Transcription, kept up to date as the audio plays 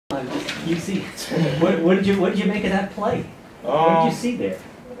You see, what did you make of that play? What did you see there?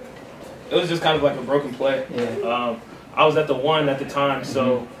 It was just kind of like a broken play. Yeah. I was at the one at the time,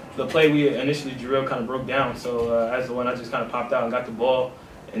 so the play we initially drilled kind of broke down. So as the one, I just kind of popped out and got the ball,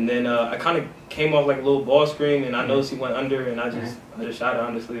 and then I kind of came off like a little ball screen, and I noticed he went under, and I just shot it.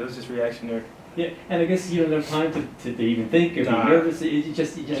 Honestly, it was just reactionary. Yeah, and I guess you don't have time to even think or be nervous. You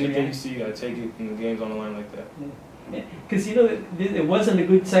just anything react. you see, you gotta take it, and the game's on the line like that. Yeah, because it wasn't a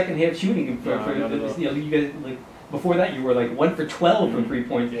good second half shooting for you guys. Like before that, you were like 1 for 12 from 3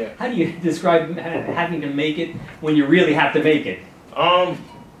 points. Yeah. How do you describe having to make it when you really have to make it? I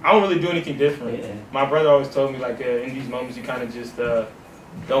don't really do anything different. Yeah. My brother always told me like in these moments you kind of just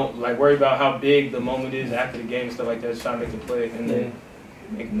don't like worry about how big the moment is after the game and stuff like that. Just try to make the play and then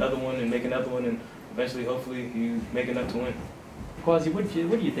make another one and make another one, and eventually, hopefully, you make enough to win. Akwasi, what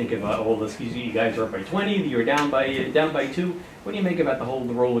do you think about all this? You guys are up by 20. You were down by 2. What do you make about the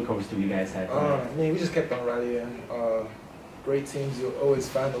roller coaster you guys had? I mean, we just kept on rallying. Great teams, you always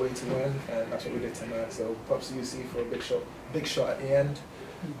find a way to win, and that's what we did tonight. So, props to UC for a big shot at the end.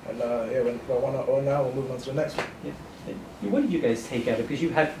 And yeah, we're 1-0 now. We'll move on to the next one. Yeah. What did you guys take out of it? Because you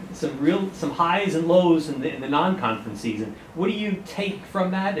had some highs and lows in the non-conference season. What do you take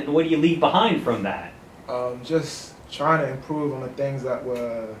from that, and what do you leave behind from that? Just trying to improve on the things that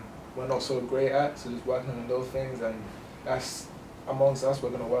we're not so great at. So just working on those things, and that's amongst us. We're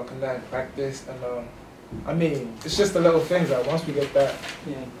going to work on that in practice. And I mean, it's just the little things that once we get that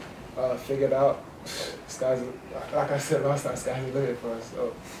figured out, sky's, like I said last time, sky's the limit for us.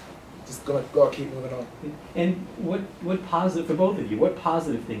 So just gotta keep moving on. And what positive for both of you? What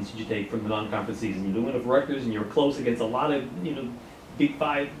positive things did you take from the non-conference season? You're the win of Rutgers, and you're close against a lot of Big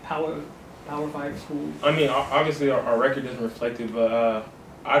 5 Power 5 schools. I mean, obviously our record isn't reflective, but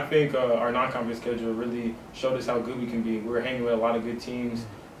I think our non-conference schedule really showed us how good we can be. We were hanging with a lot of good teams.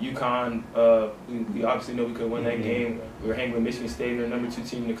 UConn, we obviously know we could win that game. We were hanging with Michigan State, they're #2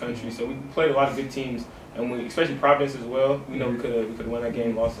 team in the country. So we played a lot of good teams, and especially Providence as well. We know we could have won that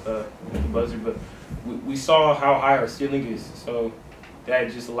game, lost at the buzzer, but we saw how high our ceiling is. So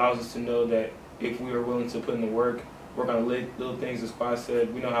that just allows us to know that if we are willing to put in the work on little things, as Quad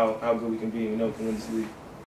said, we know how good we can be, and we know we can win this league.